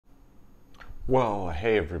Well,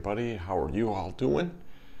 hey everybody, how are you all doing?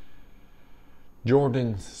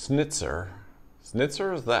 Jordan Snitzer.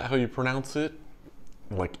 Snitzer, is that how you pronounce it?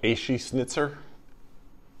 Like Aishi Snitzer?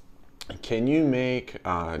 Can you make,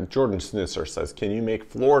 Jordan Snitzer says, can you make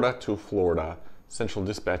Florida to Florida Central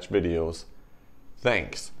Dispatch videos?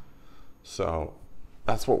 Thanks. So,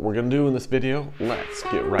 that's what we're gonna do in this video. Let's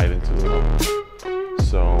get right into the load.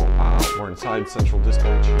 So, we're inside Central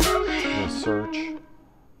Dispatch. I'm gonna search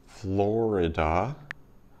Florida.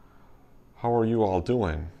 How are you all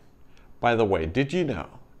doing? By the way, did you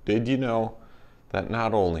know that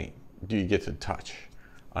not only do you get to touch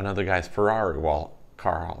another guy's Ferrari while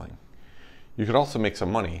car hauling, you could also make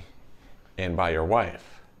some money and buy your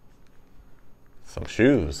wife some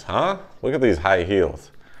shoes, huh? Look at these high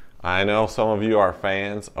heels. I know some of you are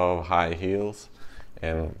fans of high heels,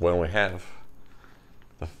 and when we have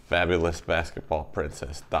the fabulous basketball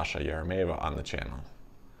princess Dasha Yarameva on the channel,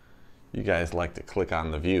 you guys like to click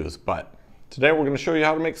on the views. But today we're going to show you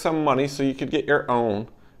how to make some money so you could get your own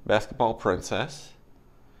basketball princess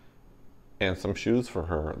and some shoes for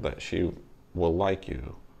her that she will like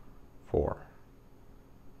you for.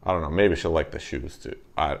 I don't know, maybe she'll like the shoes too.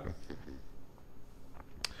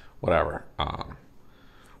 Whatever.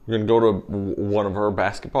 We're going to go to one of her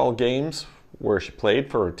basketball games where she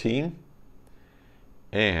played for her team,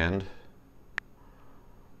 and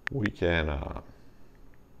we can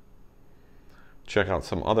check out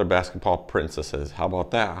some other basketball princesses. How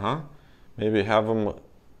about that, huh? Maybe have them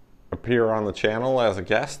appear on the channel as a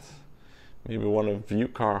guest. Maybe one of you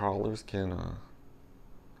car haulers can...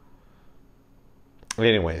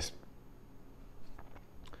 Anyways.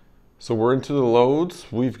 So we're into the loads.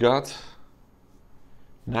 We've got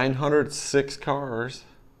 906 cars.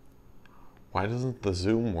 Why doesn't the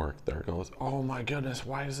zoom work? There it goes. Oh my goodness,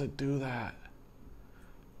 why does it do that?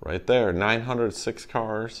 Right there, 906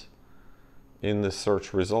 cars in the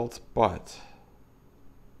search results, but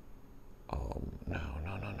no.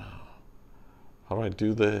 How do I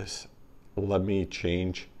do this? Let me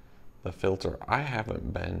change the filter. I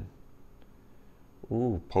haven't been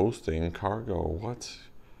posting cargo. What?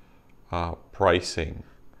 Pricing.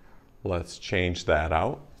 Let's change that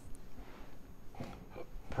out.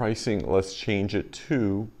 Pricing, let's change it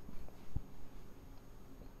to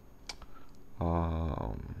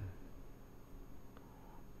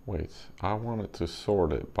wait, I want it to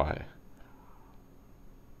sort it by,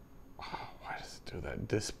 why does it do that?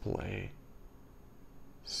 Display,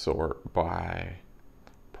 sort by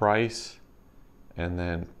price, and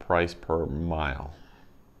then price per mile.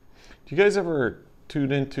 Do you guys ever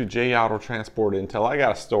tune into Jay Auto Transport Intel? I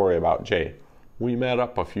got a story about Jay. We met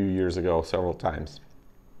up a few years ago several times.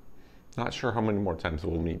 Not sure how many more times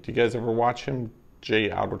we'll meet. Do you guys ever watch him,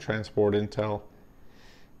 Jay Auto Transport Intel?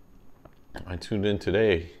 I tuned in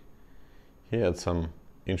today. He had some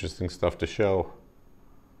interesting stuff to show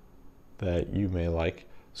that you may like.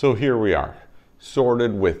 So here we are,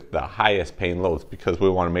 sorted with the highest paying loads because we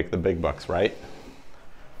want to make the big bucks, right?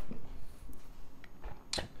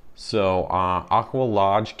 So Aqua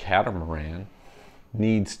Lodge Catamaran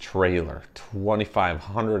needs trailer,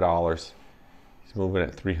 $2,500. He's moving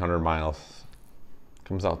at 300 miles.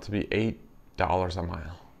 Comes out to be $8 a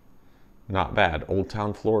mile. Not bad. Old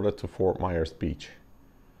Town, Florida to Fort Myers Beach.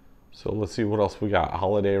 So let's see what else we got.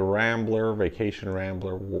 Holiday Rambler, Vacation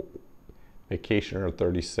Rambler, Vacationer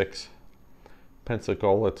 36.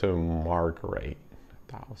 Pensacola to Marguerite,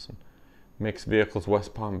 1,000. Mixed vehicles,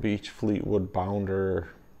 West Palm Beach, Fleetwood,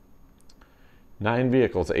 Bounder. 9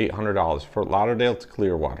 vehicles, $800. Fort Lauderdale to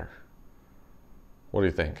Clearwater. What do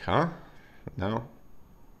you think, huh? No?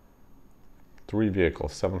 3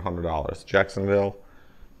 vehicles, $700. Jacksonville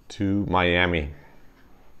to Miami.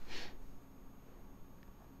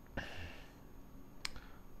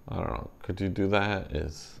 I don't know. Could you do that?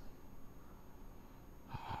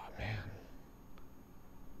 Oh man.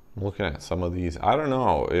 I'm looking at some of these. I don't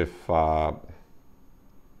know if look,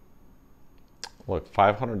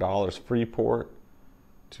 $500 Freeport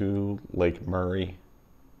to Lake Murray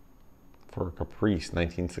for Caprice,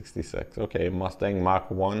 1966. Okay, Mustang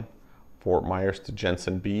Mach 1, Fort Myers to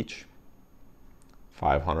Jensen Beach,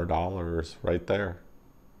 $500 right there.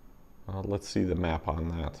 Let's see the map on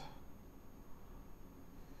that.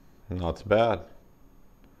 Not bad.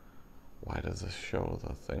 Why does this show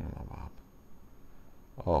the thingamabob?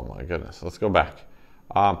 Oh my goodness, let's go back.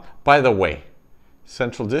 By the way,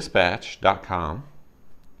 centraldispatch.com,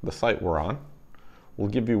 the site we're on, will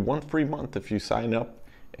give you 1 free month if you sign up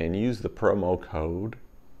and use the promo code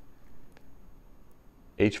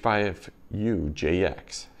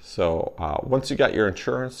H5UJX. So once you got your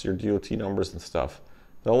insurance, your DOT numbers and stuff,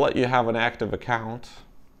 they'll let you have an active account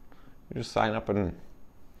You just sign up and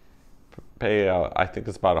pay, I think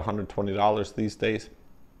it's about $120 these days.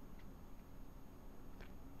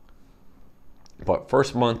 But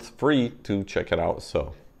first month free to check it out,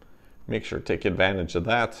 so make sure to take advantage of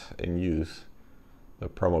that and use the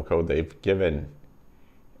promo code they've given,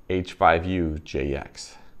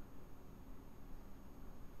 H5UJX.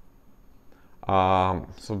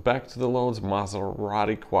 So back to the loads.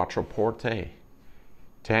 Maserati Quattroporte,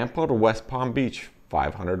 Tampa to West Palm Beach,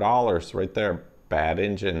 $500 right there. Bad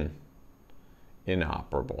engine,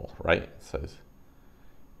 inoperable, right? It says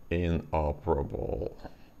inoperable.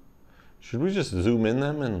 Should we just zoom in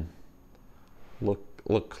them and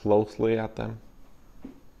look closely at them?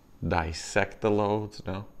 Dissect the loads?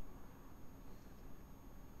 No.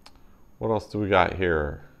 What else do we got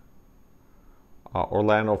here?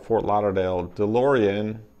 Orlando, Fort Lauderdale,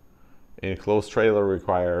 DeLorean, enclosed trailer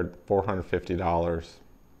required, $450.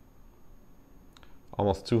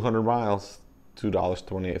 Almost 200 miles,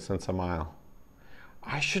 $2.28 a mile.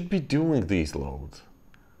 I should be doing these loads.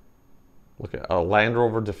 Look at a Land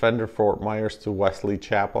Rover Defender, Fort Myers to Wesley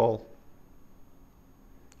Chapel,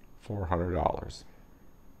 $400.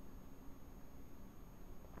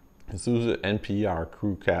 Isuzu NPR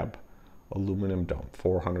Crew Cab Aluminum Dome,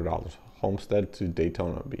 $400. Homestead to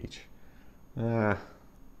Daytona Beach. What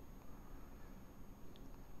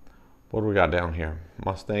do we got down here?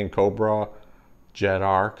 Mustang Cobra Jet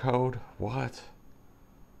R code. What?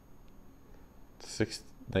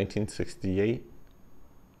 1968.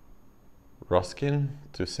 Ruskin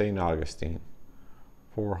to St. Augustine,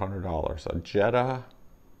 $400. A Jetta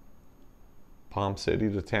Palm City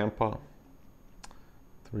to Tampa,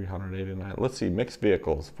 $389. Let's see, mixed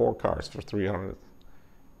vehicles, 4 cars for $300.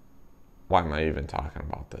 Why am I even talking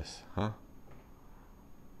about this, huh?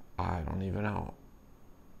 I don't even know.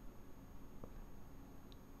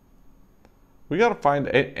 We gotta find,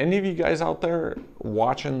 any of you guys out there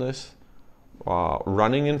watching this,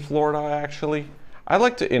 running in Florida actually, I'd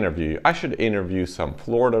like to interview you. I should interview some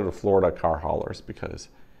Florida to Florida car haulers, because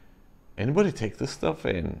anybody take this stuff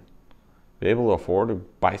and be able to afford to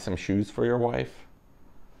buy some shoes for your wife?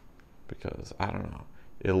 Because, I don't know.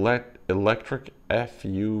 Electric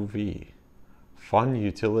FUV. Fun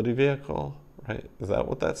utility vehicle, right? Is that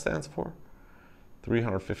what that stands for?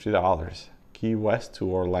 $350. Key West to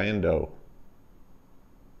Orlando.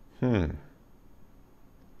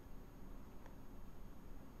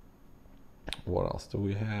 What else do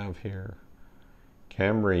we have here?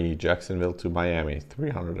 Camry, Jacksonville to Miami,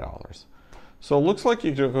 $300. So it looks like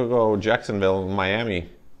you could go Jacksonville and Miami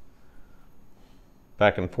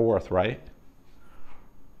back and forth, right?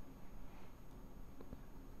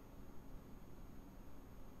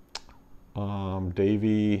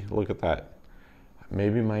 Davy, look at that.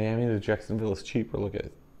 Maybe Miami to Jacksonville is cheaper. Look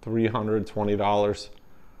at $320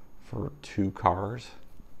 for 2 cars.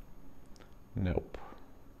 Nope.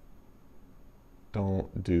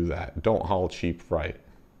 Don't do that. Don't haul cheap, right?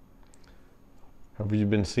 Have you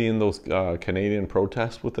been seeing those Canadian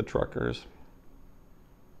protests with the truckers?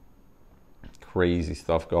 Crazy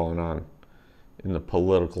stuff going on in the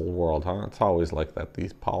political world, huh? It's always like that,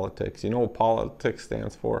 these politics. You know what politics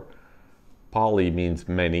stands for? Poly means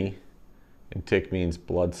many, and tick means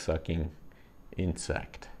blood-sucking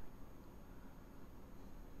insect.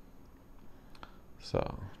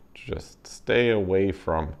 So just stay away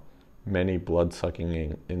from many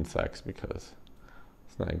blood-sucking insects, because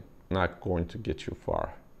it's not going to get you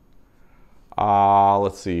far.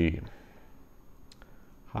 Let's see.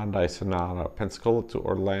 Hyundai Sonata, Pensacola to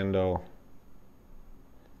Orlando.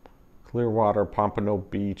 Clearwater, Pompano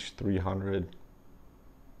Beach, $300.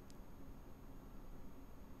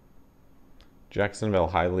 Jacksonville,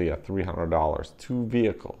 Hialeah, $300. 2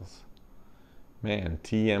 vehicles. Man,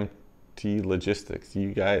 TMT Logistics,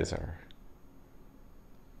 you guys are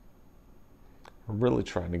really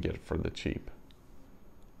trying to get it for the cheap.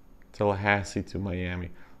 Tallahassee to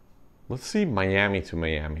Miami. Let's see Miami to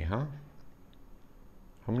Miami, huh?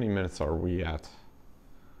 How many minutes are we at?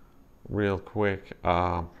 Real quick.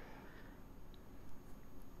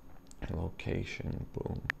 Location,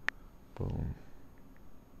 boom, boom.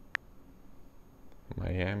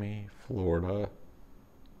 Miami, Florida.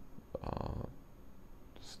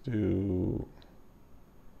 Let's do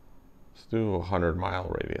a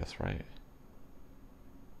 100-mile radius, right?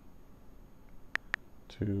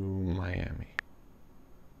 To Miami.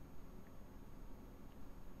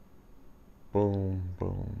 Boom,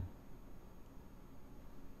 boom.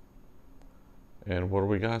 And what do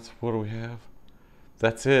we got? What do we have?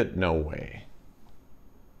 That's it? No way.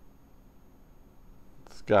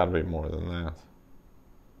 It's got to be more than that.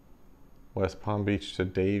 West Palm Beach to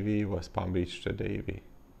Davie, West Palm Beach to Davie.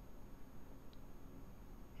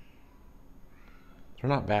 They're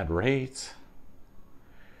not bad rates.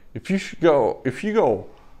 If you go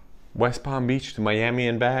West Palm Beach to Miami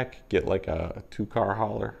and back, get like a 2-car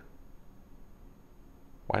hauler.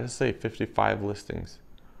 Why does it say 55 listings?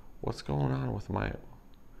 What's going on with my...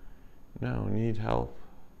 No, need help.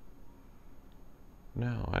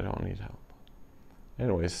 No, I don't need help.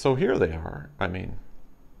 Anyways, so here they are. I mean,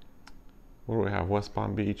 what do we have? West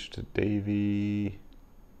Palm Beach to Davie.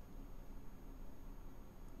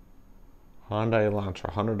 Hyundai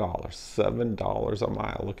Elantra, $100, $7 a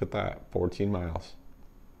mile. Look at that, 14 miles.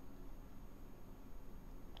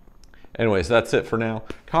 Anyways, that's it for now.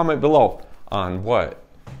 Comment below on what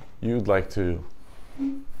you'd like to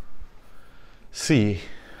see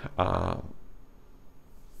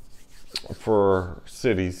for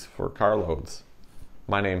cities, for carloads.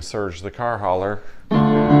 My name's Serge the Car Hauler.